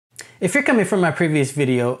If you're coming from my previous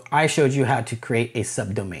video, I showed you how to create a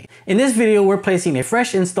subdomain. In this video, we're placing a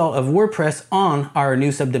fresh install of WordPress on our new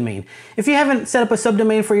subdomain. If you haven't set up a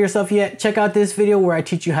subdomain for yourself yet, check out this video where I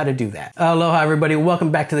teach you how to do that. Aloha everybody,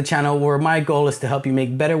 welcome back to the channel where my goal is to help you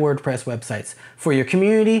make better WordPress websites for your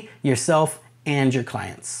community, yourself, and your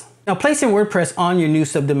clients. Now, placing WordPress on your new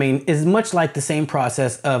subdomain is much like the same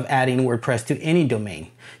process of adding WordPress to any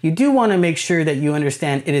domain. You do want to make sure that you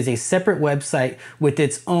understand it is a separate website with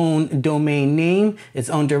its own domain name,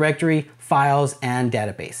 its own directory, files, and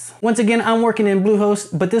database. Once again, I'm working in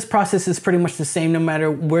Bluehost, but this process is pretty much the same no matter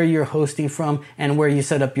where you're hosting from and where you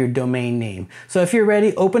set up your domain name. So if you're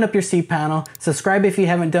ready, open up your Cpanel, subscribe if you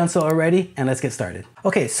haven't done so already, and let's get started.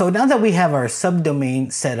 Okay, so now that we have our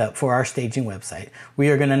subdomain set up for our staging website, we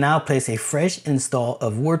are going to now place a fresh install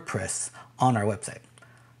of WordPress on our website.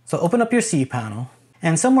 So open up your Cpanel,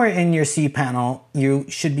 and somewhere in your Cpanel, you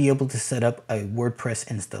should be able to set up a WordPress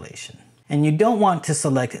installation. And you don't want to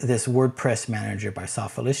select this WordPress Manager by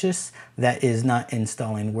Softalicious that is not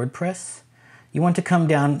installing WordPress. You want to come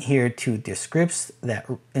down here to the scripts that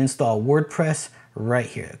install WordPress right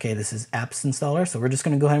here. Okay, this is Apps Installer, so we're just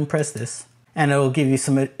going to go ahead and press this. And it will give you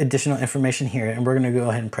some additional information here, and we're going to go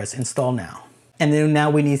ahead and press Install Now. And then now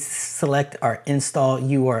we need to select our install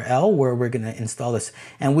URL where we're going to install this.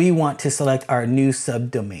 And we want to select our new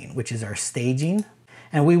subdomain, which is our staging.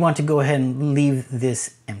 And we want to go ahead and leave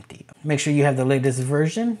this empty. Make sure you have the latest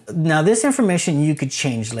version. Now this information you could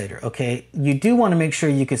change later, okay? You do want to make sure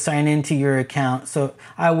you could sign into your account. So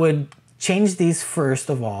I would change these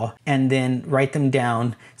first of all, and then write them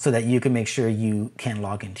down so that you can make sure you can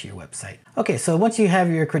log into your website. Okay, so once you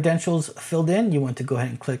have your credentials filled in, you want to go ahead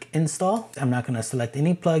and click install. I'm not going to select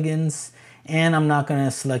any plugins, and I'm not going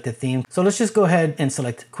to select a theme. So let's just go ahead and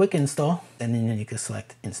select quick install, and then you can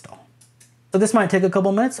select install. So this might take a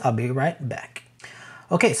couple minutes. I'll be right back.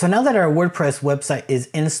 Okay, so now that our WordPress website is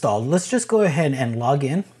installed, let's just go ahead and log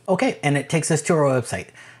in. Okay, and it takes us to our website.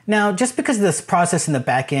 Now, just because this process in the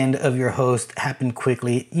back end of your host happened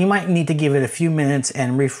quickly, you might need to give it a few minutes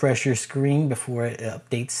and refresh your screen before it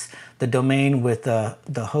updates the domain with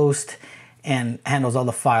the host and handles all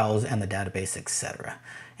the files and the database, etc.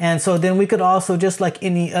 And so then we could also, just like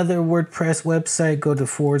any other WordPress website, go to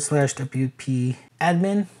 /wp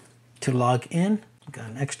admin to log in. Got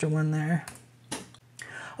an extra one there.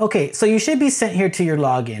 Okay, so you should be sent here to your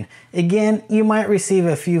login. Again, you might receive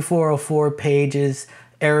a few 404 pages,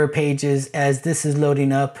 error pages as this is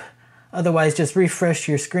loading up. Otherwise, just refresh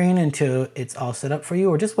your screen until it's all set up for you,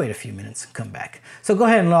 or just wait a few minutes and come back. So go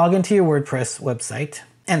ahead and log into your WordPress website.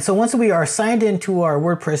 And so once we are signed into our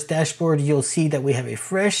WordPress dashboard, you'll see that we have a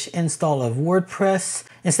fresh install of WordPress.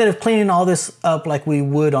 Instead of cleaning all this up like we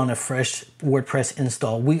would on a fresh WordPress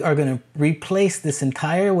install, we are going to replace this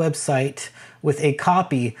entire website with a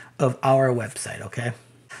copy of our website, okay?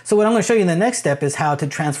 So what I'm going to show you in the next step is how to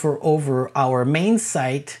transfer over our main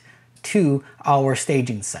site to our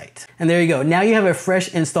staging site. And there you go. Now you have a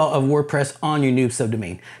fresh install of WordPress on your new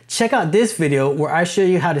subdomain. Check out this video where I show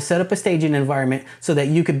you how to set up a staging environment so that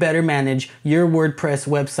you could better manage your WordPress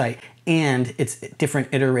website and its different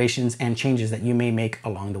iterations and changes that you may make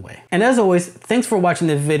along the way. And as always, thanks for watching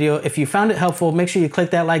this video. If you found it helpful, make sure you click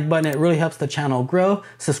that like button. It really helps the channel grow.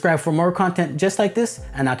 Subscribe for more content just like this,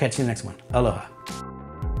 and I'll catch you in the next one. Aloha.